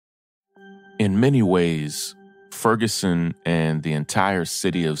In many ways, Ferguson and the entire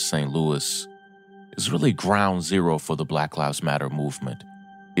city of St. Louis is really ground zero for the Black Lives Matter movement.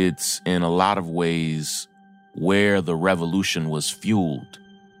 It's in a lot of ways where the revolution was fueled.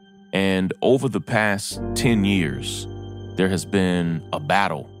 And over the past 10 years, there has been a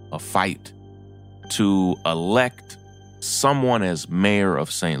battle, a fight to elect someone as mayor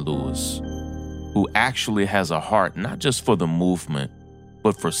of St. Louis who actually has a heart not just for the movement,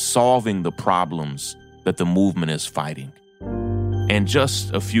 but for solving the problems that the movement is fighting. And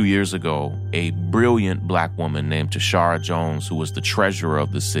just a few years ago, a brilliant Black woman named Tishaura Jones, who was the treasurer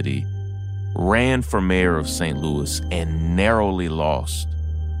of the city, ran for mayor of St. Louis and narrowly lost.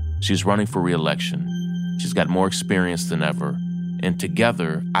 She's running for re-election. She's got more experience than ever. And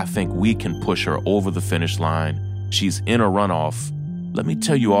together, I think we can push her over the finish line. She's in a runoff. Let me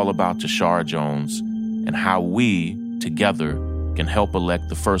tell you all about Tishaura Jones and how we, together, can help elect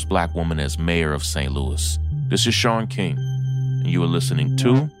the first Black woman as mayor of St. Louis. This is Sean King, and you are listening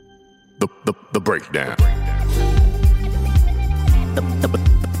to The Breakdown.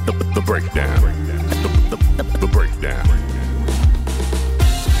 The Breakdown. The Breakdown.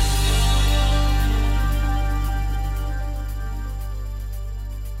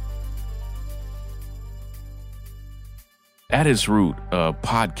 At its root, a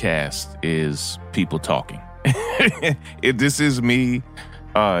podcast is people talking. This is me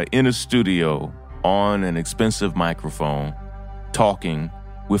in a studio on an expensive microphone talking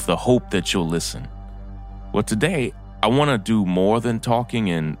with the hope that you'll listen. Well, today I want to do more than talking,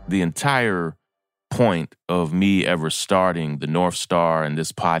 and the entire point of me ever starting the North Star and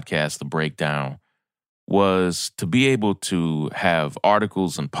this podcast, The Breakdown, was to be able to have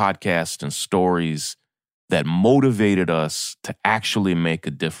articles and podcasts and stories that motivated us to actually make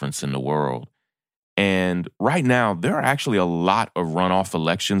a difference in the world. And right now, there are actually a lot of runoff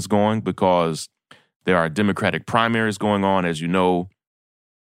elections going because there are Democratic primaries going on. As you know,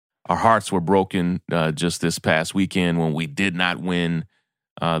 our hearts were broken just this past weekend when we did not win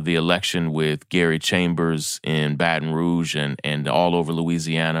the election with Gary Chambers in Baton Rouge and all over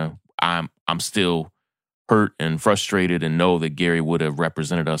Louisiana. I'm still hurt and frustrated and know that Gary would have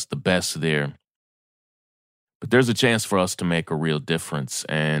represented us the best there. But there's a chance for us to make a real difference.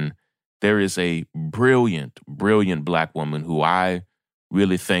 And there is a brilliant, brilliant Black woman who I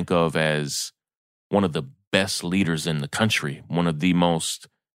really think of as one of the best leaders in the country, one of the most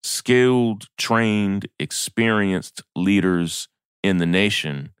skilled, trained, experienced leaders in the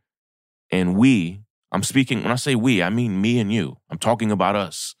nation. And when I say we, I mean me and you. I'm talking about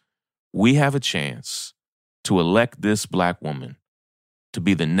us. We have a chance to elect this Black woman to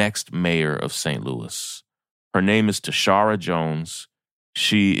be the next mayor of St. Louis. Her name is Tishaura Jones.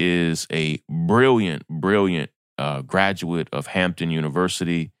 She is a brilliant, brilliant graduate of Hampton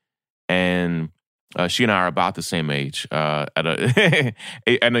University, and she and I are about the same age. I know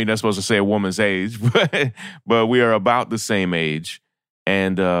you're not supposed to say a woman's age, but we are about the same age.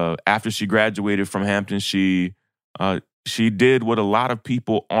 And after she graduated from Hampton, she did what a lot of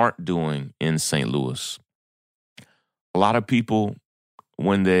people aren't doing in St. Louis. A lot of people,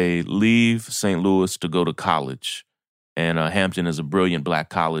 when they leave St. Louis to go to college, and Hampton is a brilliant Black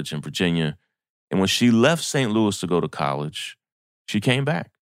college in Virginia, and when she left St. Louis to go to college, she came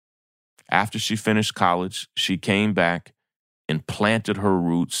back. After she finished college, she came back and planted her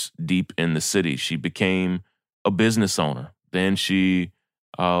roots deep in the city. She became a business owner. Then she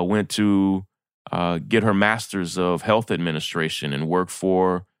went to get her master's of health administration and worked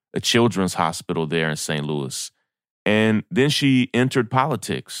for a children's hospital there in St. Louis. And then she entered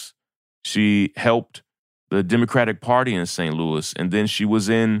politics. She helped the Democratic Party in St. Louis, and then she was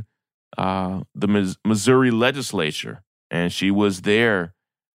in the Missouri legislature, and she was there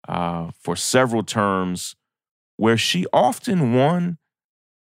for several terms where she often won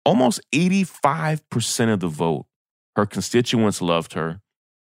almost 85% of the vote. Her constituents loved her.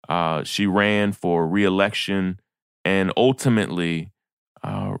 She ran for re-election and ultimately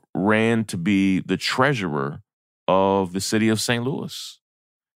ran to be the treasurer of the city of St. Louis.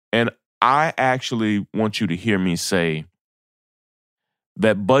 And I actually want you to hear me say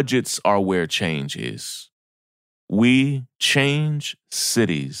that budgets are where change is. We change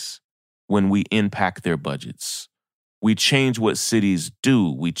cities when we impact their budgets. We change what cities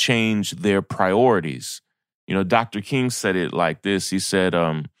do. We change their priorities. You know, Dr. King said it like this. He said,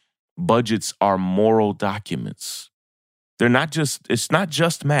 budgets are moral documents. It's not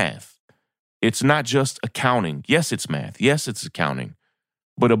just math. It's not just accounting. Yes, it's math. Yes, it's accounting.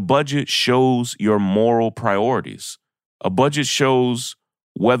 But a budget shows your moral priorities. A budget shows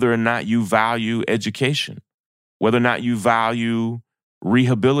whether or not you value education, whether or not you value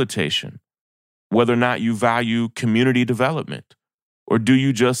rehabilitation, whether or not you value community development, or do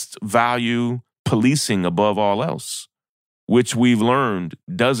you just value policing above all else, which we've learned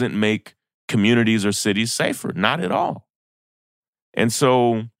doesn't make communities or cities safer, not at all. And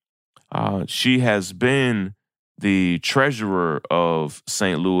so she has been the treasurer of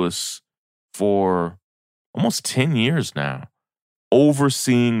St. Louis for almost 10 years now,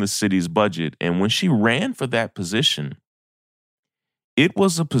 overseeing the city's budget. And when she ran for that position, it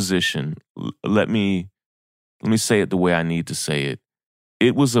was a position, let me say it the way I need to say it.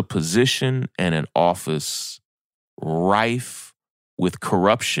 It was a position and an office rife with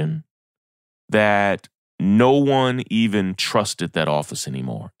corruption that no one even trusted that office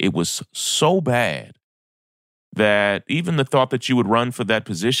anymore. It was so bad that even the thought that you would run for that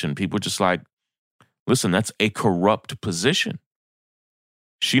position, people were just like, listen, that's a corrupt position.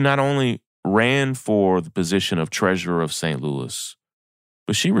 She not only ran for the position of treasurer of St. Louis,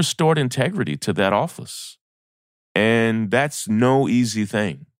 but she restored integrity to that office. And that's no easy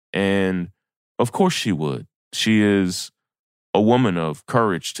thing. And of course she would. She is a woman of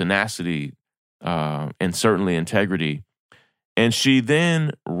courage, tenacity, and certainly integrity. And she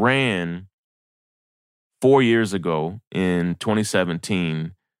then ran 4 years ago in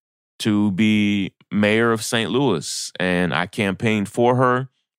 2017 to be mayor of St. Louis. And I campaigned for her.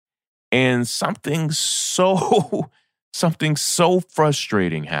 And something so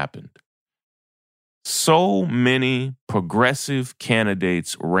frustrating happened. So many progressive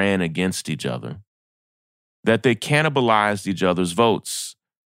candidates ran against each other that they cannibalized each other's votes.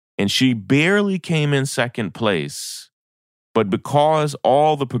 And she barely came in second place. But because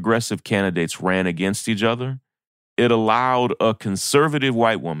all the progressive candidates ran against each other, it allowed a conservative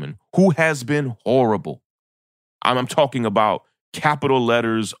white woman who has been horrible. I'm talking about capital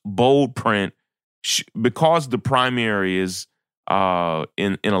letters, bold print, because the primary is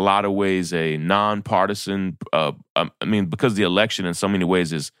in a lot of ways a nonpartisan, because the election in so many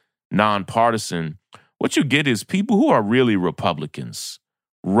ways is nonpartisan, what you get is people who are really Republicans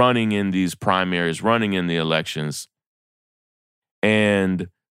running in these primaries, running in the elections. And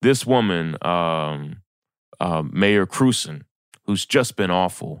this woman, Mayor Crewson, who's just been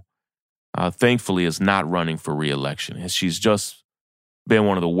awful, thankfully is not running for re-election. She's just been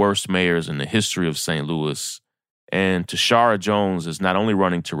one of the worst mayors in the history of St. Louis. And Tishaura Jones is not only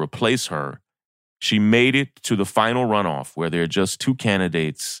running to replace her, she made it to the final runoff where there are just two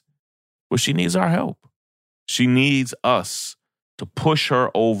candidates, but she needs our help. She needs us to push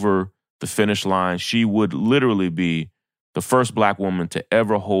her over the finish line. She would literally be the first Black woman to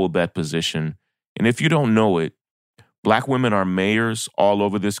ever hold that position. And if you don't know it, Black women are mayors all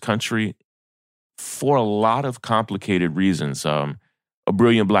over this country for a lot of complicated reasons. A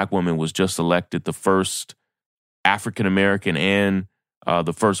brilliant Black woman was just elected the first African-American and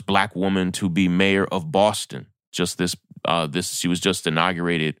the first Black woman to be mayor of Boston. She was just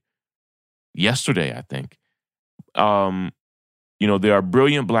inaugurated yesterday, I think. There are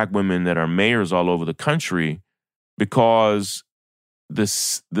brilliant Black women that are mayors all over the country because the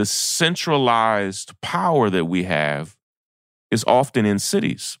centralized power that we have is often in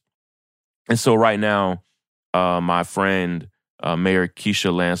cities. And so right now, my friend, Mayor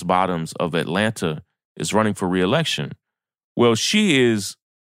Keisha Lance Bottoms of Atlanta is running for re-election. Well, she is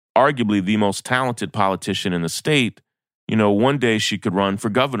arguably the most talented politician in the state. One day she could run for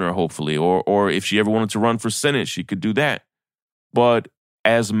governor, hopefully, or if she ever wanted to run for Senate, she could do that. But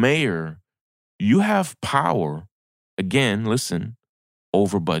as mayor, you have power, again, listen,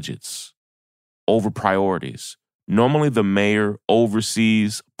 over budgets, over priorities. Normally, the mayor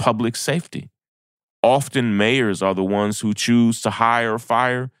oversees public safety. Often, mayors are the ones who choose to hire or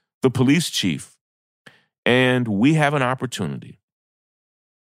fire the police chief. And we have an opportunity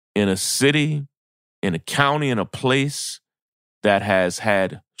in a city, in a county, in a place that has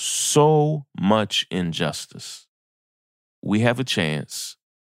had so much injustice. We have a chance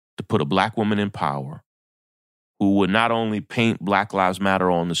to put a Black woman in power who would not only paint Black Lives Matter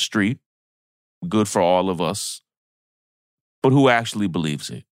on the street, good for all of us, but who actually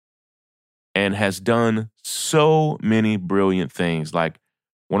believes it and has done so many brilliant things. Like,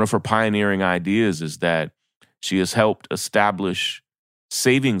 one of her pioneering ideas is that she has helped establish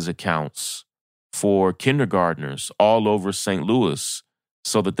savings accounts for kindergartners all over St. Louis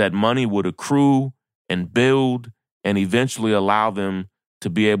so that money would accrue and build and eventually allow them to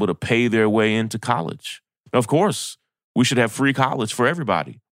be able to pay their way into college. Now, of course, we should have free college for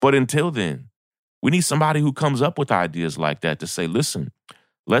everybody. But until then, we need somebody who comes up with ideas like that to say, listen,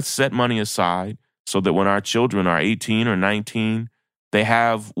 let's set money aside so that when our children are 18 or 19, they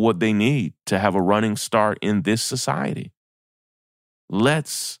have what they need to have a running start in this society.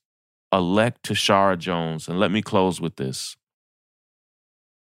 Let's elect Tishaura Jones, and let me close with this.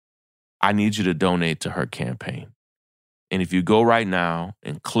 I need you to donate to her campaign. And if you go right now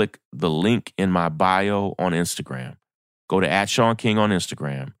and click the link in my bio on Instagram, go to @SeanKing on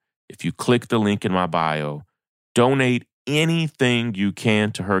Instagram. If you click the link in my bio, donate anything you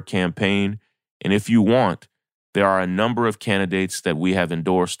can to her campaign. And if you want, there are a number of candidates that we have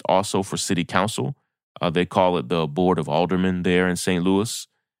endorsed also for city council. They call it the Board of Aldermen there in St. Louis.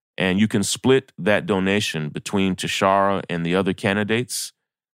 And you can split that donation between Tishaura and the other candidates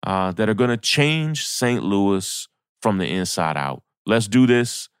that are going to change St. Louis from the inside out. Let's do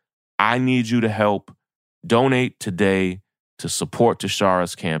this. I need you to help. Donate today to support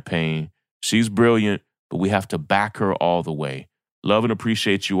Tishaura's campaign. She's brilliant, but we have to back her all the way. Love and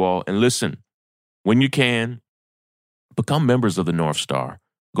appreciate you all. And listen, when you can, become members of the North Star.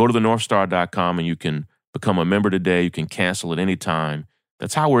 Go to thenorthstar.com and you can become a member today. You can cancel at any time.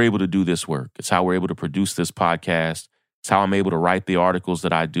 That's how we're able to do this work. It's how we're able to produce this podcast. It's how I'm able to write the articles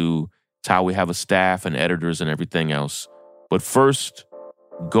that I do. It's how we have a staff and editors and everything else. But first,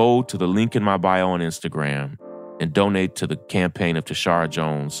 go to the link in my bio on Instagram and donate to the campaign of Tishaura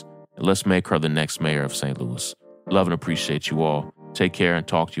Jones. And let's make her the next mayor of St. Louis. Love and appreciate you all. Take care and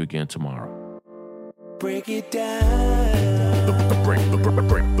talk to you again tomorrow. Break it down. The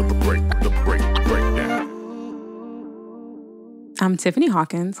breakdown. I'm Tiffany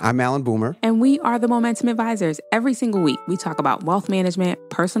Hawkins. I'm Alan Boomer. And we are the Momentum Advisors. Every single week, we talk about wealth management,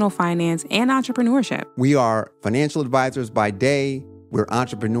 personal finance, and entrepreneurship. We are financial advisors by day. We're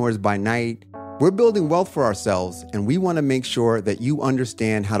entrepreneurs by night. We're building wealth for ourselves, and we want to make sure that you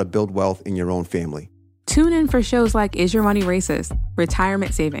understand how to build wealth in your own family. Tune in for shows like Is Your Money Racist?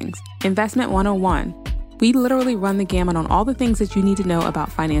 Retirement Savings, Investment 101. We literally run the gamut on all the things that you need to know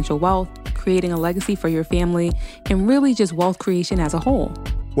about financial wealth, creating a legacy for your family, and really just wealth creation as a whole.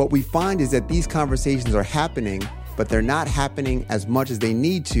 What we find is that these conversations are happening, but they're not happening as much as they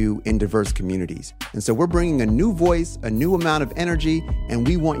need to in diverse communities. And so we're bringing a new voice, a new amount of energy, and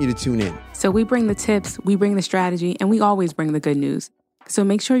we want you to tune in. So we bring the tips, we bring the strategy, and we always bring the good news. So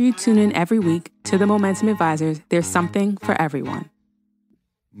make sure you tune in every week to the Momentum Advisors. There's something for everyone.